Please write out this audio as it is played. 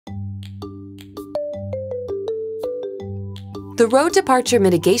The Road Departure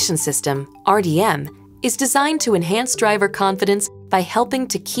Mitigation System, RDM, is designed to enhance driver confidence by helping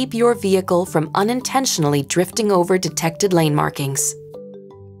to keep your vehicle from unintentionally drifting over detected lane markings.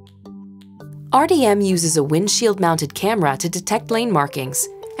 RDM uses a windshield-mounted camera to detect lane markings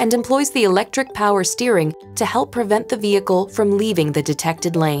and employs the electric power steering to help prevent the vehicle from leaving the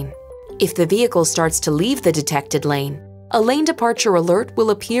detected lane. If the vehicle starts to leave the detected lane, a lane departure alert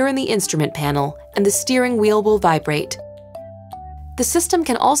will appear in the instrument panel and the steering wheel will vibrate. The system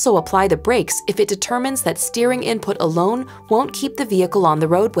can also apply the brakes if it determines that steering input alone won't keep the vehicle on the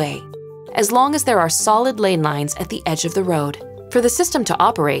roadway, as long as there are solid lane lines at the edge of the road. For the system to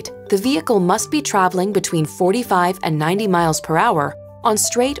operate, the vehicle must be traveling between 45 and 90 miles per hour on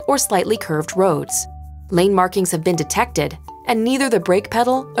straight or slightly curved roads. Lane markings have been detected, and neither the brake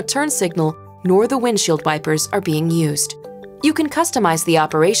pedal, a turn signal, nor the windshield wipers are being used. You can customize the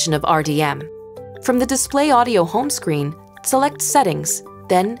operation of RDM. From the display audio home screen, select Settings,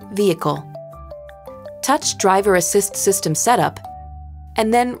 then Vehicle. Touch Driver Assist System Setup,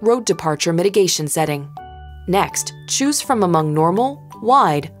 and then Road Departure Mitigation setting. Next, choose from among Normal,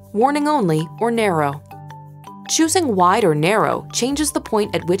 Wide, Warning Only, or Narrow. Choosing Wide or Narrow changes the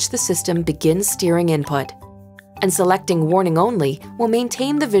point at which the system begins steering input, and selecting Warning Only will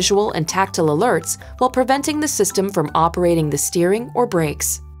maintain the visual and tactile alerts while preventing the system from operating the steering or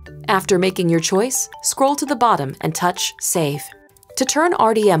brakes. After making your choice, scroll to the bottom and touch Save. To turn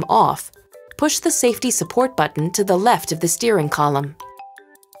RDM off, push the Safety Support button to the left of the steering column.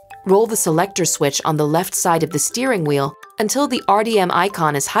 Roll the selector switch on the left side of the steering wheel until the RDM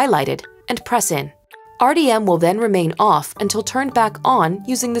icon is highlighted and press in. RDM will then remain off until turned back on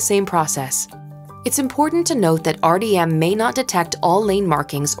using the same process. It's important to note that RDM may not detect all lane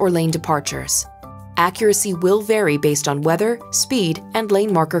markings or lane departures. Accuracy will vary based on weather, speed, and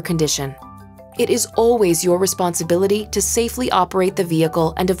lane marker condition. It is always your responsibility to safely operate the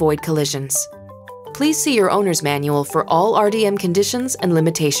vehicle and avoid collisions. Please see your owner's manual for all RDM conditions and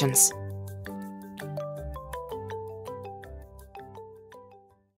limitations.